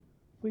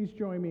Please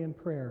join me in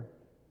prayer.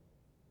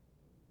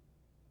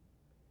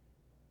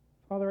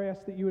 Father, I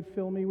ask that you would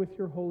fill me with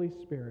your Holy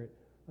Spirit,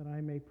 that I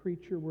may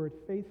preach your word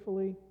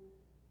faithfully,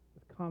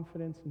 with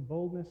confidence and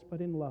boldness, but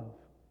in love.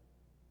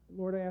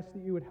 Lord, I ask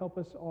that you would help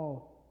us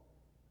all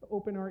to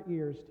open our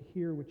ears to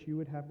hear what you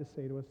would have to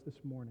say to us this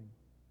morning.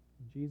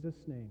 In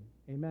Jesus' name,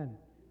 amen.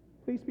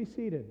 Please be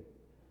seated.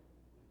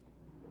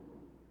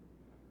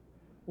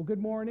 Well,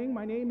 good morning.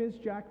 My name is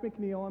Jack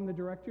McNeil. I'm the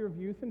Director of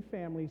Youth and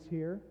Families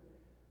here.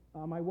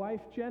 My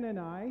wife, Jen, and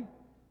I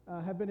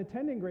have been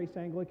attending Grace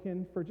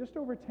Anglican for just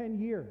over 10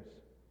 years.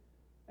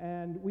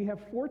 And we have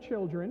 4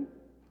 children,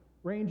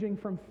 ranging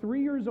from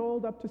 3 years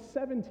old up to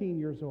 17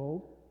 years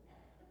old.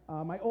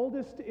 My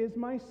oldest is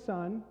my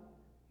son.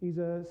 He's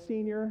a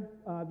senior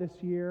this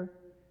year,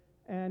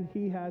 and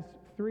he has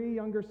 3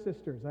 younger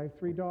sisters. I have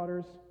 3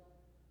 daughters,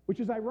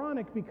 which is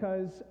ironic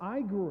because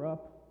I grew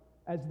up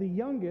as the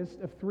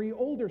youngest of 3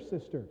 older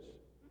sisters.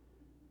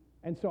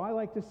 And so I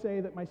like to say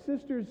that my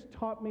sisters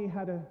taught me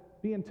how to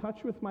be in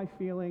touch with my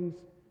feelings,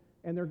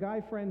 and their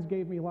guy friends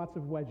gave me lots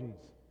of wedgies.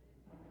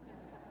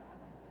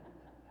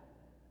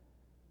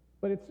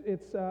 But it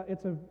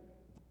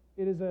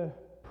is a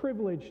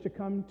privilege to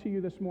come to you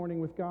this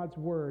morning with God's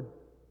Word.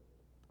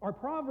 Our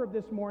proverb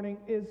this morning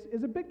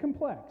is a bit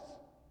complex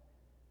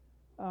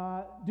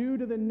due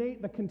to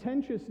the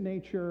contentious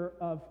nature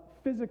of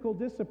physical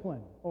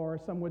discipline, or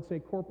some would say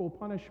corporal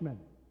punishment.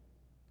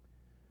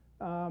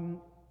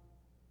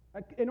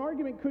 An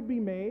argument could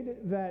be made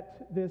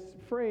that this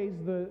phrase,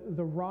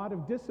 the rod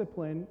of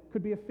discipline,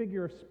 could be a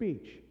figure of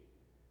speech.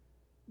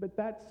 But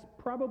that's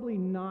probably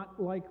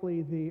not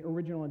likely the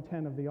original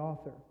intent of the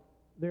author.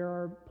 There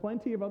are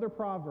plenty of other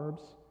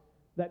proverbs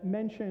that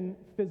mention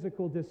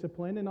physical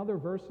discipline and other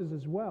verses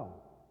as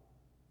well.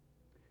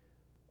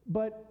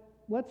 But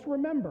let's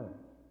remember,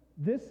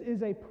 this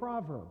is a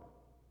proverb.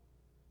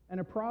 And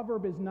a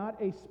proverb is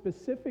not a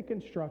specific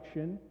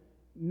instruction,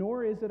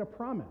 nor is it a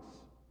promise.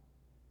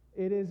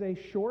 It is a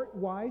short,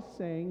 wise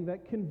saying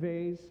that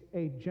conveys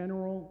a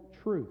general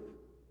truth.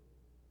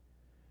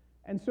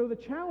 And so the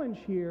challenge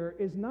here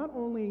is not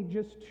only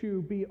just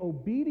to be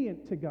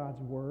obedient to God's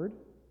word,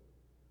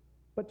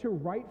 but to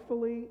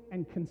rightfully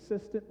and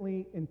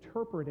consistently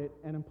interpret it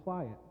and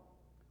apply it,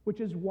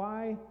 which is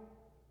why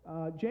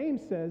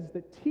James says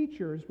that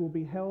teachers will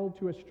be held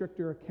to a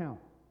stricter account.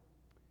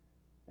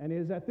 And it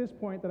is at this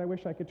point that I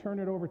wish I could turn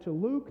it over to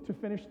Luke to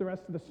finish the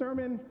rest of the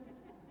sermon,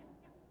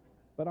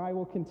 but I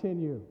will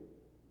continue.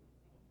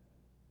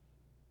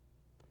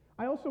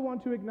 I also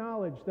want to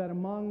acknowledge that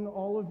among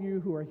all of you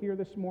who are here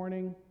this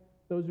morning,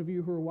 those of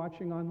you who are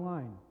watching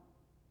online,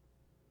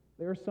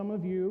 there are some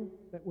of you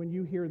that when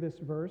you hear this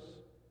verse,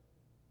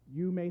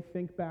 you may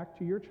think back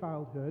to your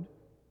childhood,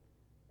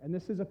 and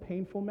this is a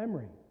painful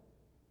memory.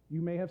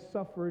 You may have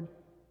suffered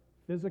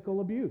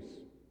physical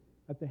abuse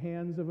at the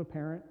hands of a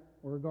parent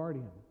or a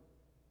guardian.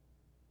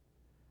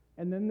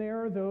 And then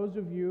there are those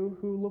of you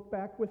who look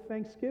back with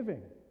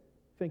thanksgiving,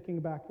 thinking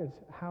back as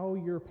how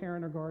your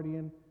parent or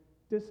guardian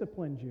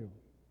disciplined you.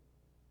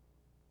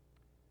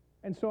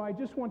 And so I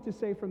just want to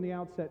say from the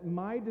outset,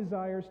 my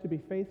desire is to be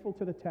faithful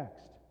to the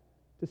text,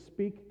 to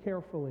speak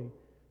carefully,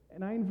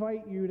 and I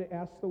invite you to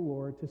ask the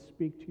Lord to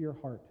speak to your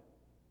heart.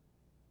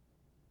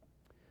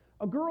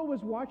 A girl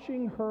was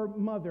watching her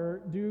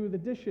mother do the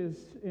dishes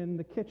in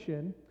the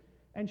kitchen,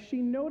 and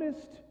she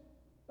noticed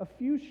a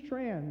few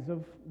strands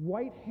of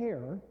white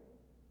hair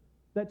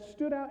that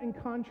stood out in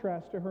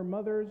contrast to her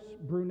mother's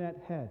brunette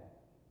head.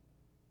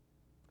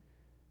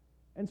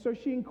 And so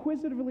she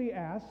inquisitively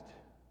asked,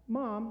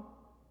 "Mom,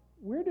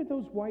 where did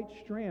those white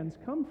strands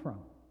come from?"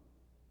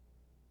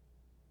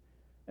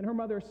 And her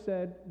mother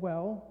said,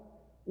 "Well,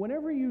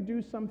 whenever you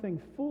do something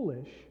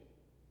foolish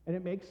and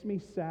it makes me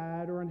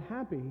sad or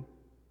unhappy,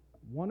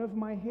 one of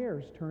my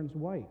hairs turns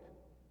white."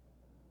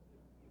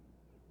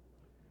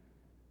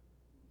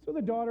 So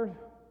the daughter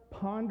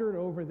pondered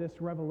over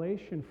this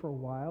revelation for a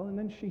while, and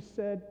then she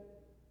said,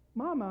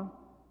 "Mama,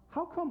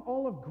 how come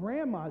all of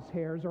Grandma's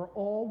hairs are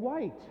all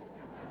white?"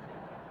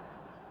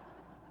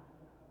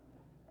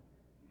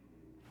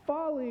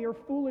 Folly or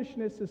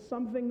foolishness is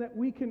something that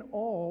we can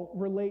all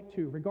relate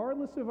to,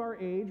 regardless of our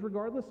age,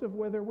 regardless of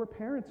whether we're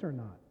parents or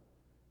not.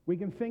 We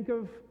can think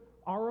of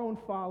our own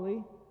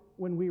folly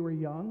when we were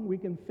young. We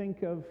can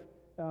think of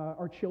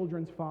our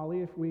children's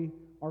folly if we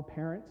are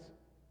parents.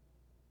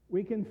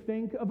 We can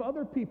think of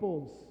other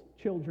people's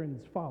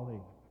children's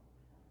folly.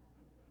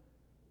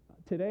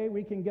 Today,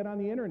 we can get on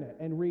the internet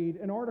and read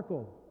an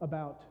article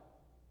about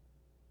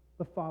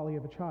the folly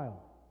of a child.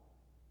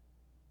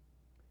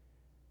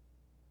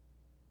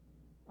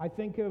 I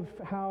think of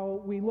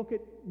how we look at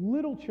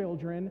little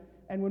children,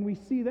 and when we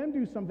see them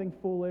do something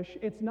foolish,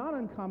 it's not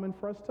uncommon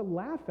for us to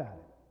laugh at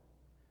it.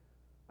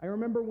 I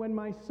remember when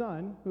my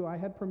son, who I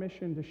had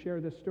permission to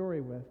share this story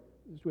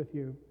with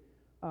you,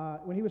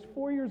 when he was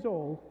 4 years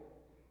old,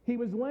 he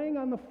was laying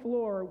on the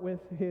floor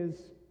with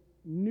his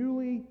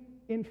newly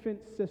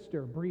infant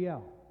sister,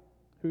 Brielle,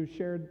 who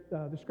shared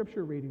the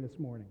scripture reading this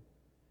morning.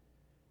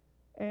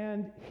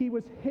 And he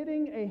was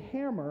hitting a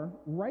hammer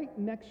right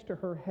next to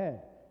her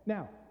head.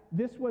 Now,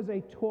 this was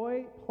a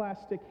toy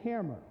plastic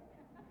hammer,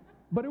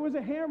 but it was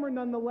a hammer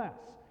nonetheless.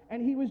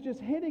 And he was just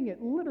hitting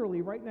it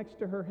literally right next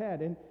to her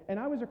head. And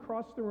I was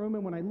across the room,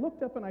 and when I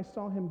looked up and I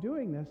saw him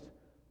doing this,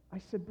 I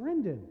said,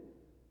 Brendan,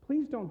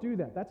 please don't do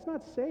that. That's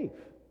not safe.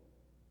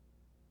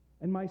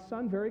 And my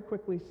son very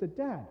quickly said,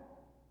 Dad,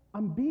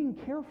 I'm being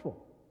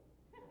careful.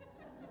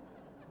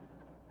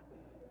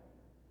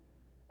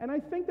 And I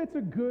think that's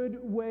a good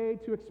way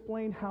to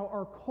explain how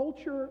our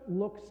culture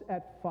looks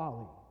at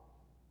folly,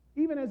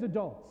 even as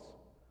adults.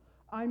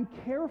 I'm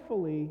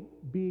carefully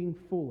being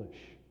foolish.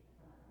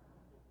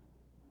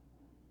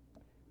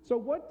 So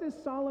what does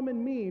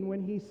Solomon mean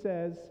when he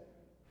says,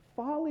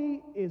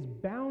 folly is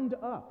bound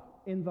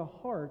up in the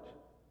heart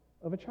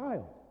of a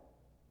child?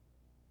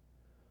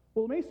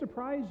 Well, it may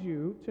surprise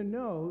you to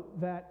know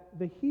that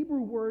the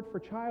Hebrew word for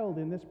child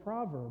in this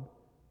proverb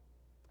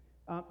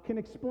can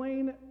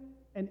explain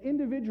an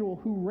individual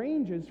who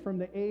ranges from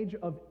the age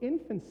of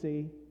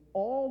infancy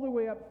all the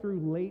way up through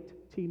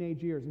late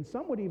teenage years, and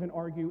some would even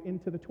argue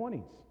into the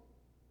 20s.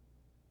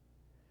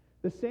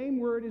 The same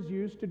word is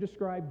used to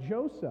describe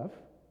Joseph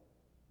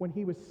when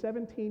he was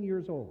 17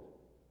 years old.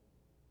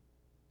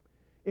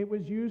 It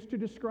was used to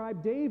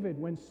describe David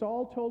when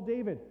Saul told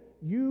David,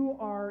 you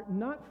are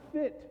not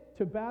fit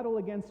to battle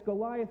against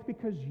Goliath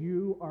because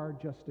you are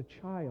just a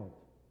child,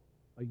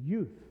 a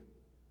youth.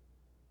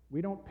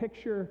 We don't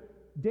picture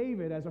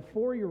David as a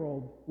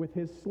 4-year-old with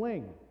his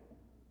sling.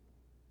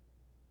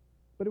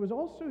 But it was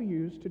also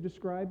used to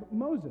describe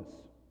Moses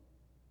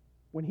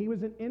when he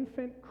was an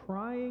infant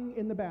crying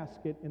in the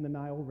basket in the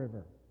Nile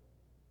River.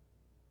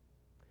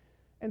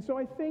 And so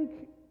I think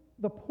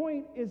the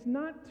point is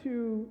not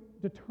to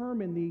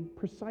determine the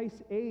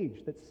precise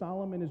age that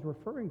Solomon is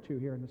referring to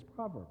here in this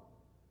proverb.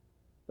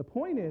 The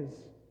point is,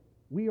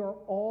 we are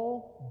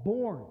all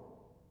born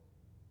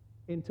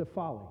into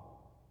folly.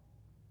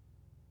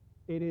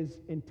 It is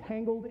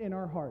entangled in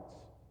our hearts,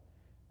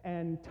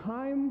 and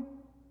time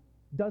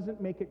doesn't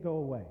make it go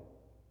away.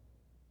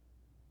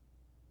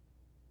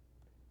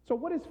 So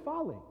what is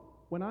folly?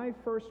 When I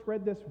first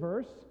read this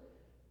verse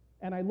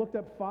and I looked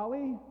up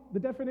folly, the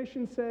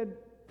definition said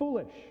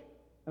foolish.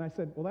 And I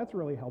said, well, that's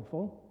really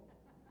helpful.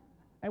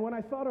 And when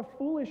I thought of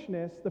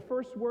foolishness, the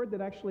first word that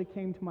actually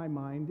came to my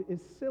mind is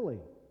silly.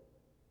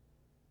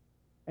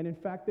 And in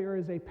fact, there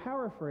is a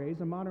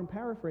paraphrase, a modern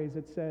paraphrase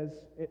that says,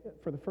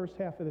 for the first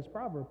half of this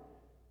proverb,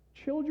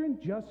 children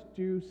just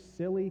do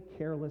silly,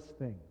 careless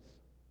things.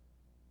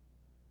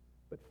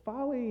 But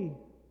folly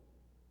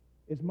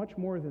is much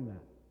more than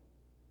that.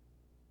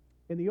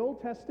 In the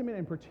Old Testament,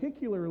 and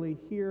particularly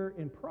here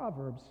in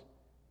Proverbs,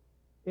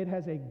 it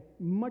has a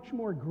much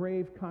more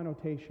grave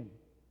connotation.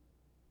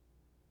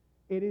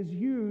 It is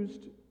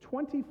used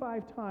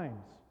 25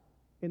 times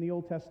in the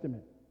Old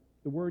Testament,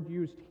 the word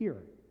used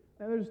here.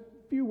 Now, there's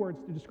few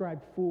words to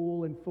describe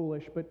fool and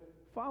foolish, but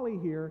folly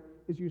here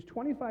is used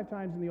 25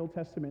 times in the Old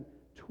Testament.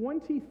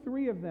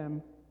 23 of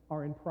them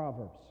are in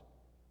Proverbs.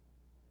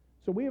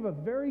 So we have a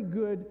very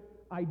good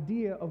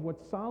idea of what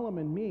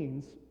Solomon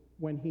means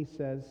when he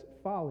says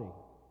folly.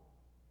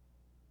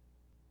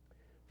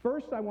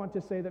 First, I want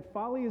to say that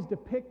folly is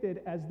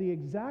depicted as the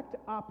exact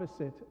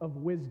opposite of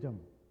wisdom.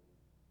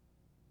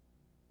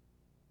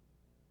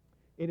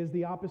 It is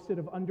the opposite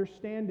of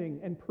understanding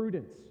and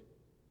prudence.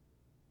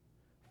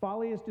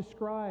 Folly is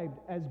described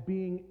as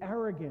being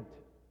arrogant.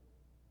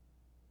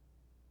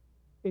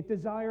 It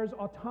desires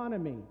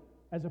autonomy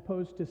as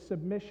opposed to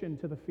submission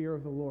to the fear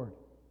of the Lord.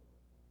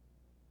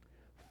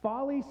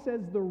 Folly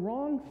says the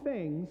wrong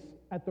things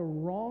at the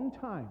wrong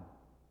time,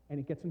 and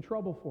it gets in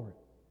trouble for it.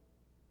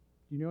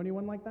 Do you know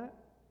anyone like that?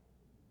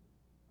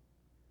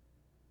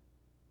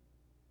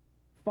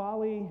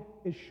 Folly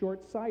is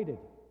short-sighted.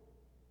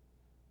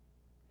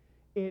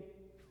 It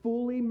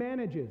fully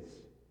manages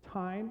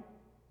time,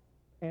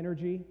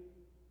 energy,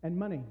 and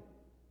money.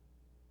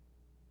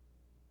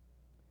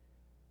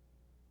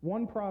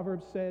 One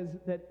proverb says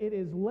that it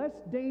is less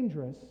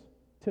dangerous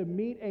to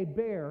meet a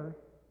bear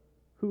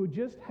who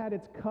just had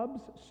its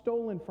cubs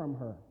stolen from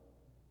her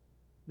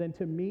than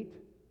to meet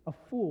a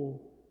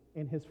fool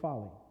in his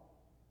folly.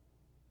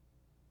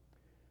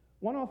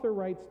 One author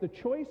writes, the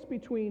choice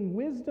between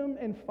wisdom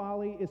and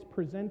folly is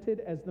presented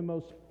as the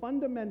most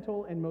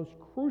fundamental and most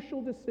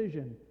crucial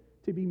decision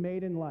to be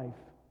made in life,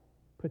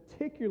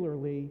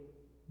 particularly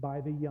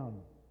by the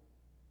young.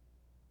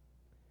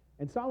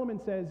 And Solomon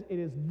says it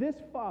is this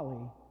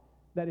folly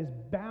that is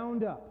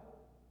bound up,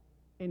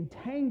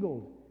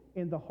 entangled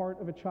in the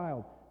heart of a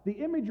child. The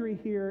imagery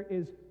here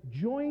is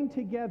joined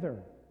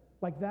together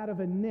like that of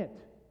a knit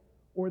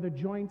or the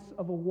joints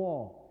of a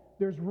wall.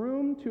 There's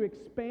room to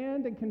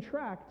expand and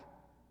contract,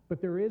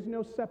 but there is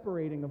no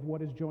separating of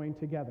what is joined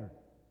together.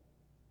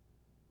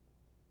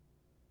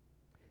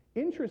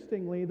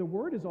 Interestingly, the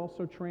word is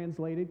also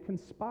translated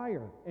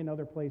conspire in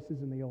other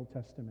places in the Old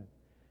Testament.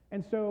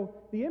 And so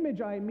the image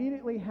I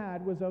immediately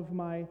had was of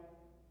my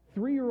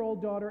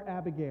 3-year-old daughter,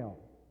 Abigail.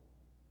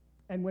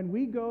 And when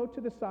we go to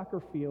the soccer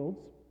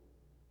fields,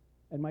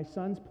 and my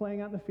son's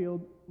playing out in the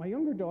field, my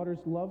younger daughters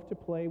love to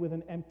play with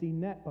an empty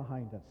net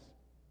behind us.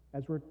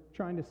 as we're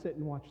trying to sit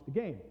and watch the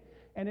game.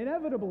 And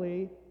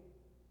inevitably,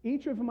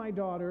 each of my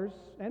daughters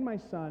and my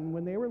son,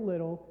 when they were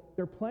little,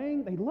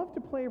 they love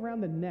to play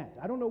around the net.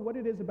 I don't know what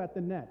it is about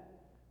the net,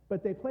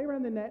 but they play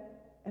around the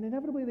net, and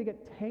inevitably they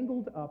get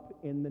tangled up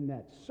in the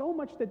net, so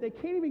much that they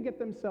can't even get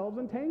themselves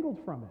untangled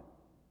from it.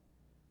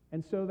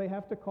 And so they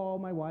have to call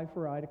my wife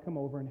or I to come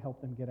over and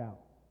help them get out.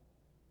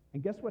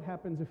 And guess what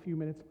happens a few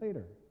minutes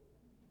later?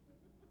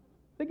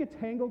 They get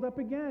tangled up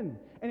again.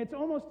 And it's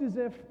almost as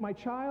if my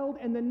child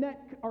and the net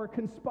are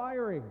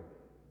conspiring.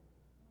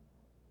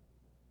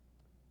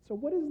 So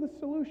what is the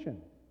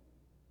solution?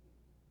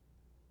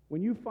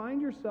 When you find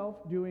yourself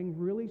doing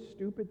really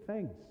stupid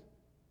things,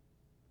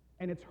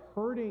 and it's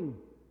hurting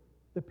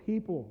the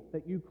people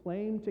that you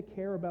claim to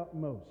care about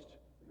most,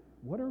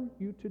 what are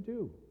you to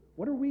do?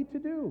 What are we to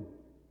do?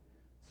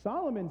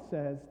 Solomon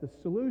says the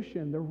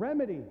solution, the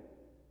remedy,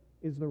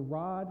 is the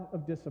rod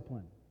of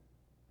discipline.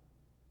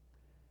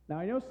 Now,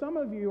 I know some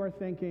of you are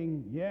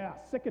thinking, yeah,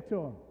 sick it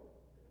to him.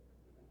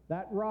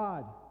 That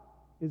rod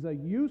is a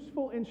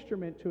useful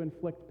instrument to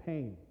inflict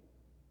pain.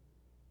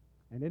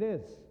 And it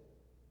is.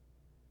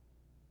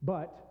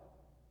 But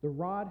the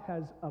rod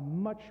has a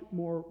much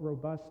more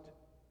robust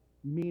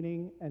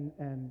meaning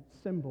and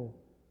symbol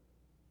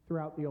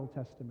throughout the Old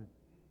Testament.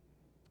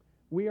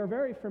 We are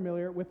very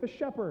familiar with the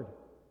shepherd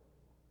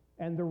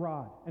and the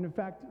rod. And in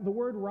fact, the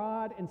word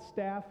rod and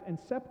staff and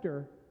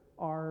scepter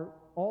are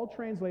all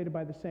translated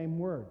by the same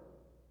word.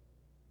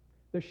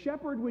 The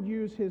shepherd would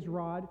use his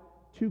rod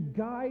to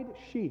guide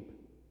sheep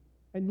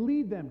and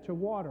lead them to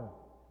water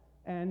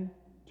and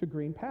to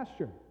green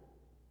pasture.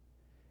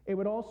 It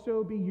would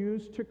also be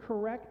used to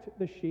correct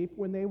the sheep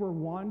when they were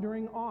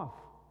wandering off,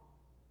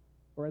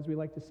 or as we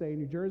like to say in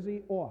New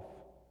Jersey, off.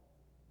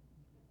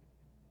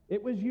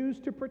 It was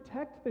used to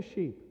protect the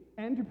sheep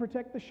and to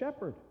protect the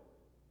shepherd.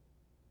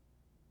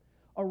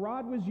 A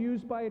rod was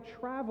used by a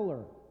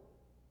traveler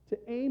to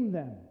aid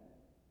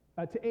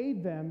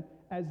them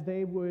as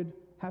they would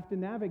have to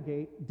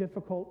navigate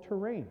difficult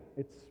terrain.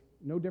 It's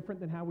no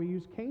different than how we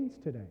use canes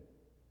today.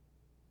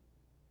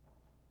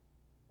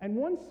 And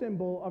one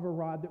symbol of a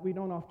rod that we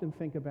don't often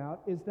think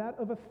about is that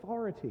of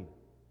authority.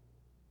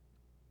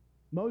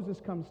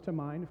 Moses comes to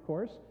mind, of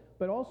course,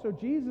 but also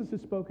Jesus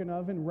is spoken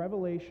of in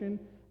Revelation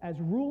as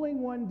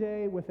ruling one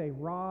day with a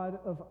rod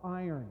of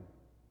iron.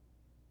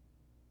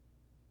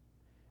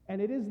 And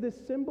it is this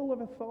symbol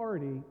of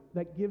authority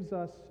that gives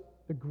us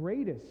the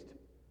greatest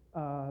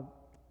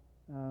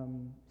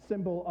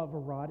symbol of a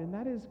rod, and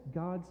that is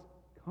God's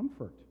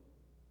comfort.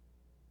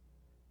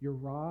 Your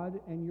rod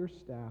and your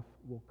staff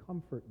will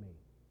comfort me.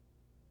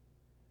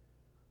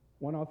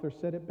 One author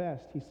said it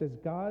best. He says,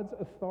 God's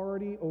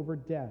authority over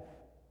death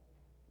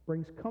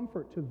brings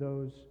comfort to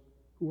those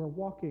who are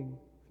walking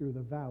through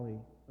the valley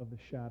of the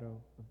shadow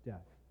of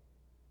death.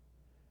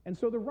 And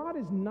so the rod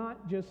is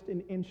not just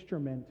an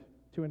instrument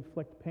to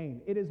inflict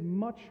pain. It is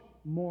much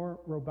more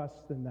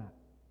robust than that.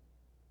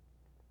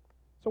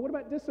 So what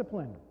about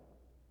discipline?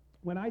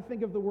 When I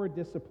think of the word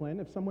discipline,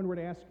 if someone were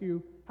to ask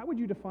you, how would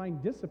you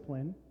define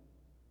discipline?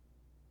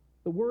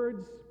 The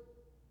words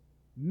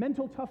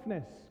mental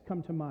toughness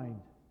come to mind,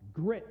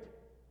 grit.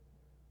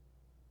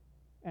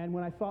 And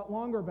when I thought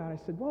longer about it,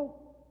 I said,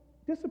 well,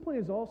 discipline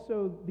is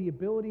also the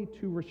ability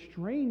to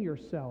restrain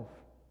yourself,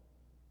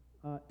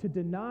 to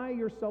deny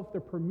yourself the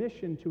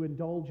permission to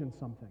indulge in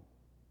something.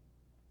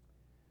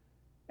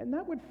 And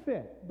that would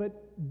fit, but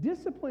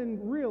discipline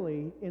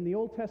really in the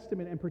Old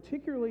Testament, and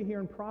particularly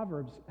here in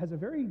Proverbs, has a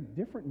very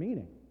different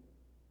meaning.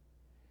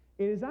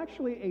 It is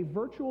actually a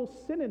virtual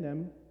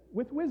synonym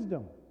with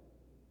wisdom.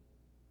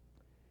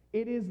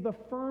 It is the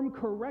firm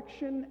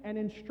correction and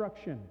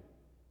instruction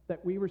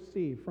that we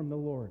receive from the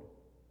Lord,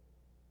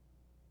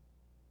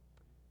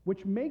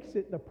 which makes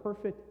it the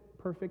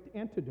perfect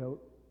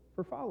antidote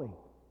for folly.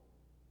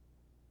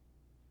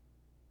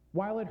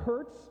 While it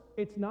hurts,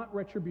 it's not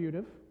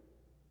retributive.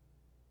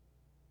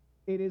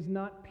 It is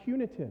not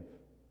punitive.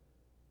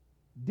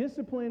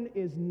 Discipline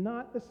is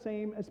not the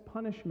same as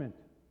punishment.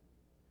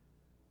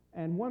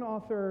 And one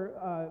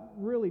author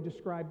really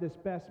described this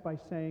best by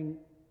saying,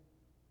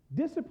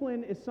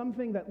 discipline is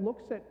something that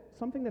looks at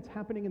something that's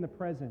happening in the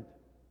present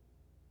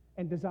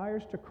and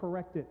desires to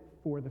correct it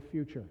for the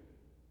future.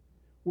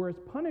 Whereas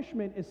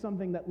punishment is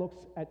something that looks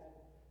at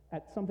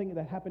something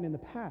that happened in the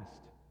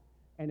past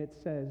and it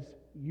says,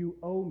 you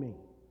owe me.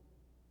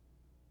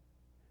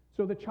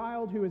 So the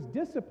child who is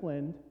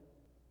disciplined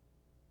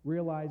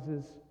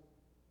realizes,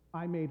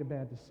 I made a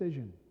bad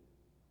decision,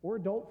 or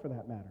adult for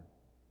that matter.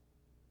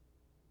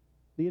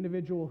 The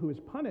individual who is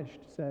punished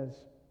says,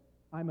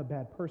 I'm a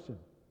bad person.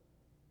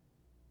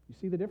 You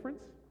see the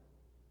difference?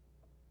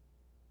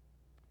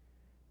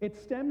 It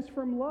stems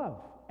from love,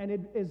 and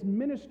it is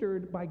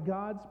ministered by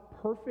God's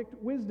perfect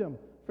wisdom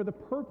for the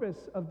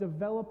purpose of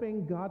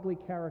developing godly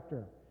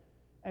character.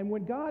 And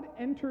when God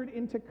entered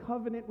into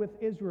covenant with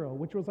Israel,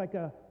 which was like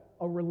a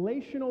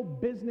relational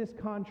business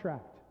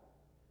contract,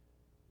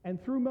 and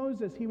through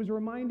Moses, he was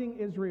reminding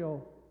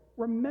Israel,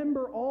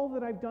 remember all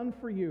that I've done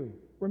for you.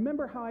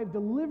 Remember how I've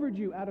delivered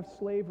you out of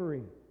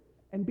slavery.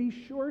 and be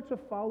sure to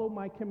follow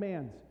my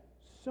commands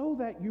so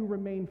that you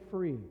remain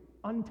free,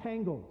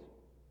 untangled.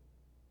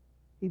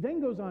 He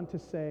then goes on to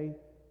say,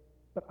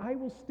 but I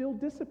will still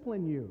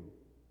discipline you.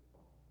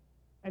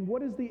 And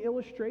what is the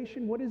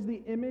illustration? What is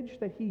the image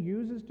that he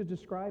uses to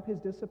describe his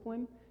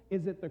discipline?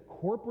 Is it the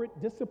corporate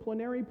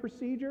disciplinary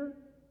procedure?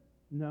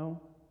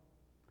 No.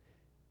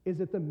 Is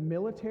it the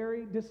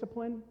military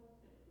discipline?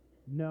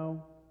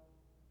 No.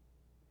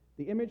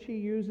 The image he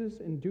uses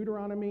in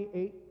Deuteronomy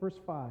 8, verse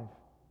 5,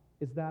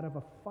 is that of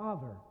a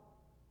father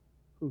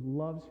who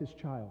loves his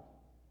child.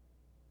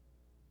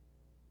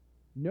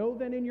 Know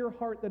then in your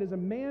heart that as a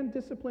man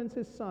disciplines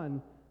his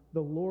son,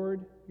 the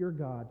Lord your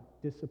God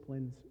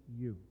disciplines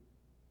you.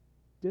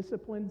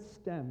 Discipline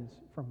stems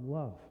from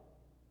love.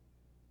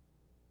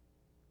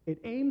 It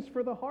aims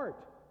for the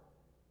heart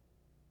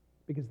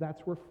because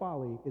that's where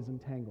folly is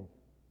entangled.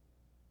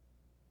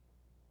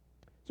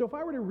 So if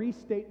I were to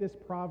restate this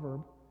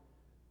proverb,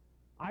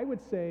 I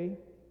would say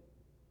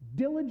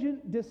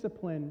diligent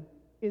discipline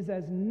is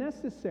as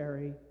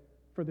necessary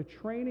for the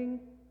training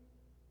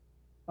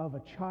of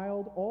a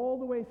child all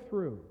the way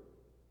through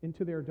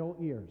into their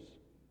adult years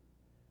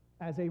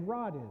as a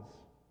rod is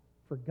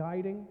for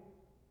guiding,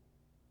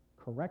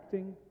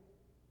 correcting,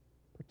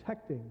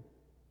 protecting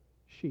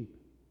sheep.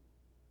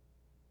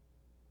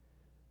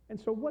 And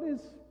so what is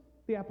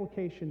the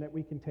application that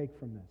we can take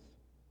from this?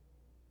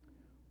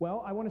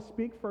 Well, I want to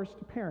speak first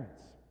to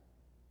parents.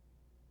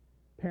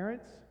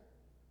 Parents,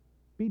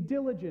 be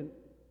diligent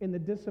in the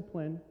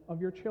discipline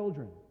of your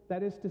children.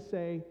 That is to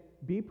say,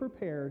 be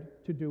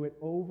prepared to do it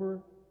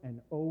over and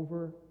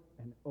over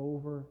and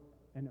over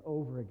and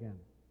over again.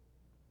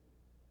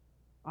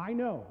 I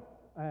know,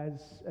 as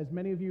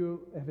many of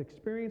you have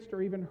experienced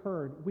or even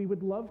heard, we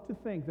would love to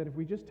think that if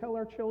we just tell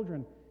our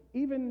children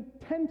even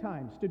 10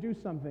 times to do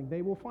something,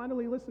 they will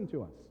finally listen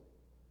to us.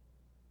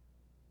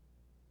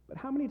 But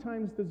how many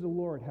times does the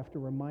Lord have to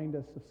remind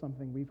us of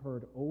something we've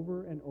heard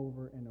over and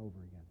over and over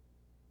again?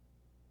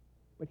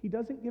 But he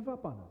doesn't give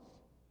up on us.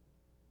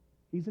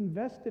 He's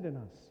invested in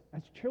us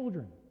as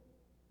children.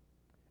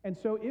 And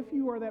so if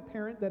you are that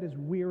parent that is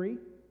weary,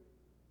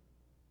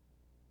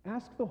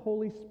 ask the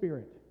Holy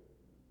Spirit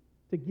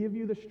to give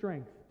you the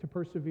strength to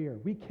persevere.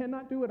 We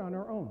cannot do it on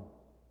our own.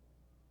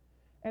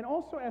 And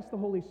also ask the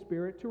Holy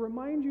Spirit to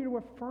remind you to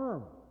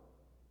affirm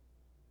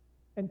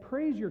and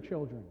praise your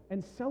children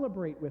and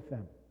celebrate with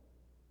them.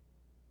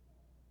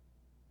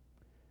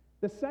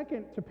 The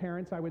second to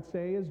parents, I would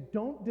say, is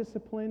don't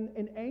discipline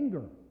in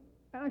anger.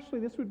 Actually,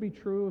 this would be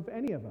true of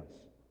any of us.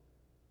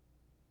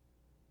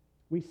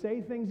 We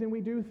say things and we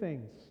do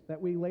things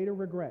that we later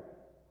regret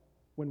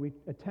when we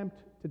attempt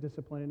to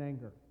discipline in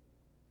anger.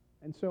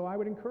 And so I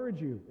would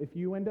encourage you, if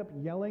you end up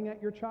yelling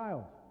at your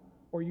child,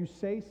 or you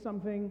say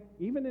something,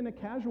 even in a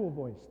casual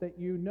voice, that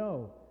you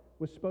know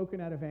was spoken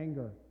out of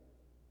anger,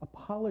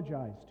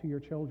 apologize to your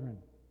children.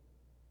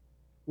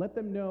 Let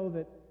them know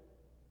that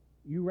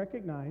you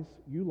recognize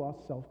you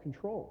lost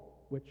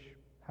self-control, which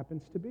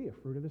happens to be a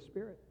fruit of the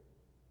Spirit.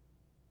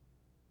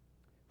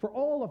 For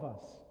all of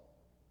us,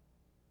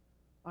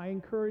 I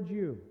encourage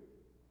you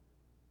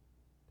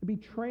to be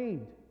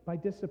trained by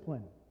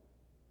discipline.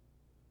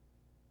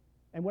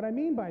 And what I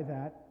mean by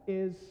that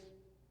is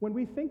when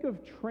we think of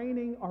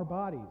training our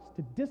bodies,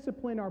 to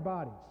discipline our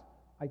bodies,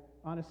 I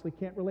honestly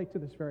can't relate to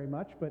this very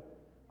much, but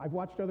I've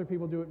watched other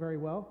people do it very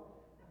well.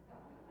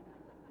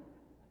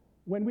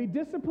 When we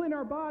discipline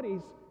our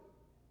bodies,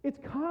 it's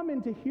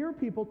common to hear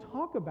people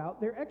talk about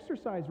their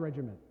exercise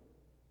regimen.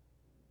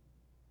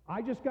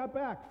 I just got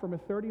back from a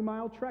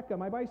 30-mile trek on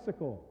my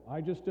bicycle.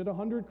 I just did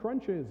 100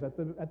 crunches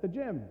at the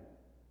gym.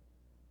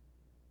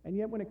 And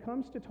yet when it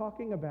comes to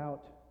talking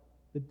about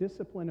the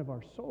discipline of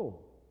our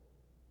soul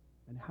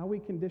and how we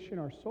condition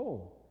our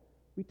soul,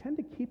 we tend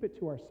to keep it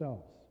to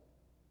ourselves.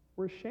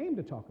 We're ashamed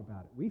to talk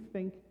about it. We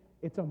think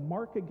it's a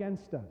mark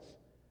against us.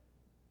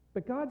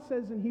 But God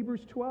says in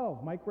Hebrews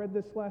 12, Mike read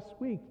this last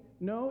week,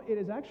 no, it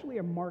is actually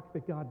a mark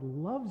that God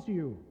loves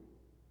you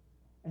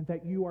and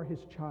that you are his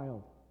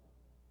child.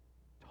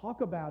 Talk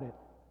about it.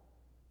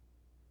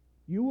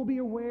 You will be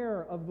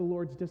aware of the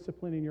Lord's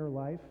discipline in your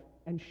life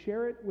and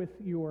share it with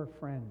your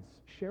friends.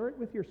 Share it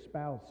with your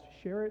spouse.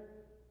 Share it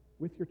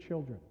with your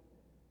children.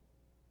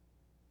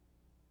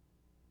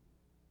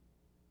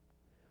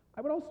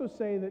 I would also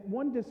say that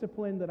one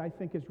discipline that I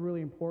think is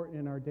really important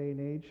in our day and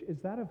age is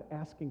that of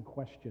asking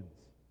questions.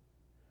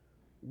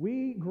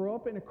 We grow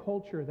up in a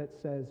culture that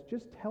says,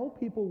 just tell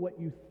people what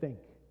you think.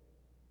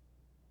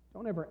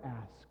 Don't ever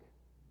ask.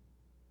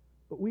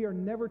 But we are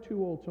never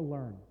too old to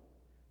learn.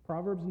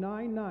 Proverbs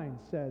 9:9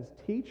 says,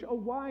 teach a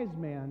wise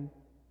man,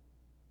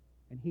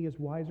 and he is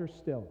wiser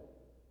still.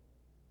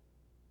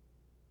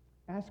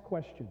 Ask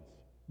questions.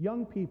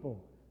 Young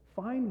people,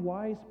 find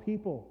wise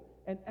people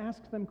and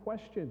ask them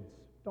questions.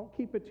 Don't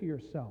keep it to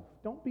yourself.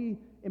 Don't be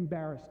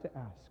embarrassed to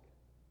ask.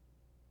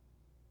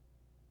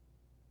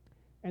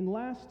 And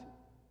last,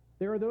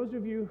 there are those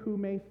of you who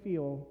may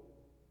feel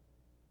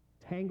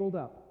tangled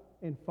up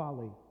in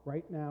folly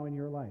right now in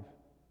your life.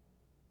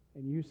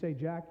 And you say,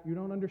 Jack, you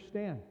don't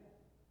understand.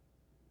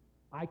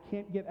 I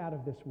can't get out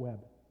of this web.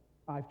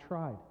 I've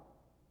tried.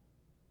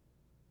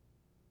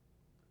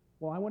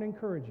 Well, I want to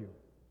encourage you.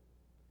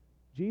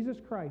 Jesus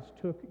Christ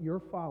took your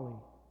folly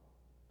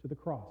to the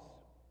cross.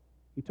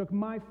 He took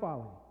my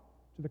folly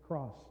to the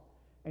cross,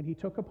 and he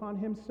took upon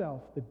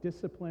himself the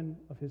discipline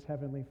of his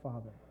heavenly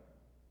Father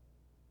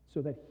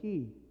so that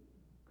he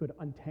could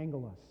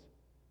untangle us.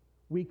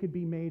 We could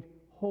be made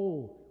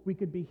whole. We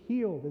could be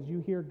healed, as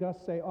you hear Gus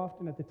say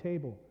often at the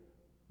table.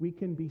 We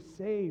can be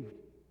saved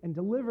and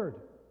delivered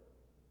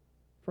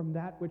from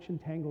that which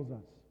entangles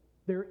us.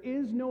 There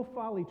is no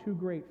folly too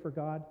great for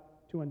God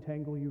to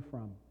untangle you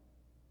from.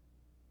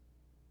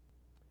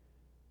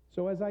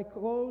 So as I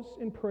close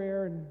in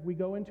prayer and we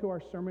go into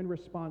our sermon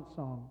response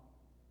song,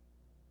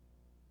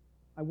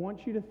 I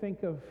want you to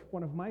think of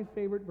one of my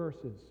favorite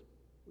verses.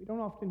 We don't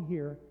often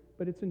hear,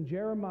 but it's in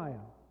Jeremiah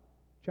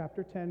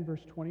chapter 10,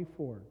 verse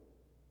 24.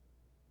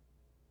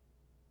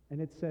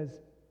 And it says,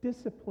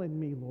 "Discipline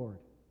me, Lord,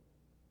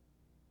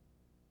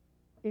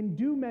 in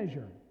due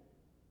measure,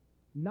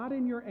 not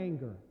in your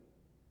anger,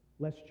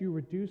 lest you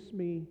reduce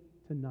me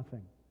to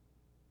nothing."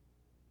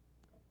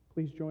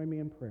 Please join me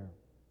in prayer.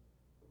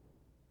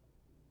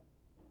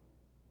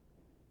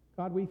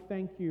 God, we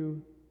thank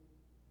you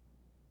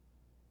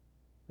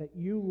that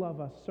you love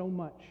us so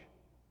much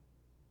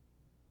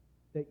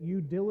that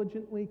you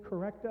diligently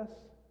correct us,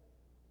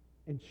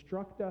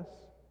 instruct us,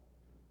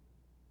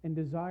 and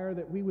desire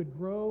that we would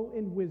grow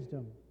in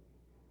wisdom,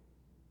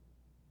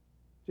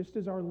 just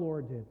as our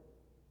Lord did.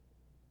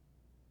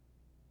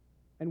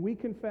 And we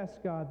confess,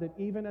 God, that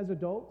even as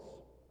adults,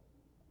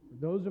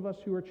 those of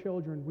us who are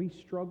children, we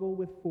struggle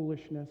with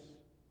foolishness,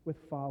 with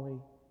folly.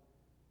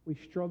 We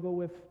struggle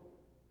with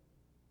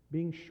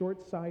being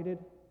short-sighted,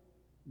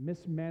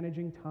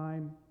 mismanaging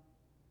time,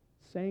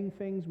 saying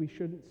things we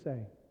shouldn't say.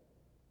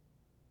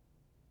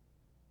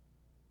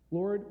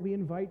 Lord, we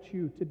invite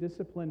you to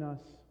discipline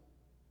us.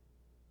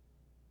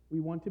 We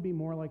want to be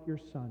more like your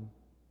Son.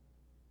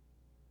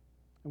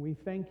 And we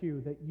thank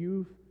you that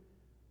you've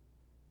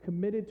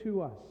committed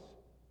to us.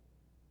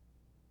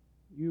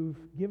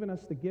 You've given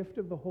us the gift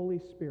of the Holy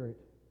Spirit,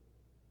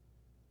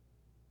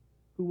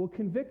 who will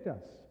convict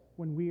us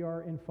when we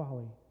are in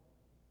folly,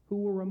 who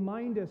will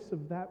remind us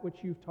of that which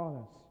you've taught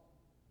us.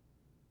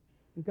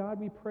 And God,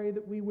 we pray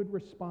that we would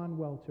respond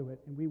well to it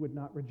and we would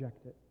not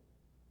reject it.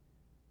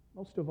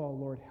 Most of all,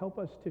 Lord, help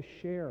us to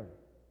share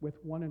with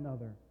one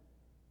another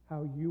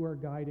how you are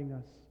guiding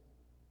us,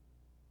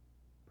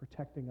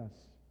 protecting us,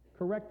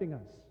 correcting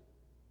us.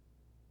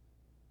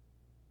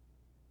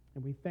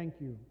 And we thank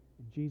you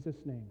in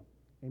Jesus' name.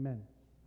 Amen.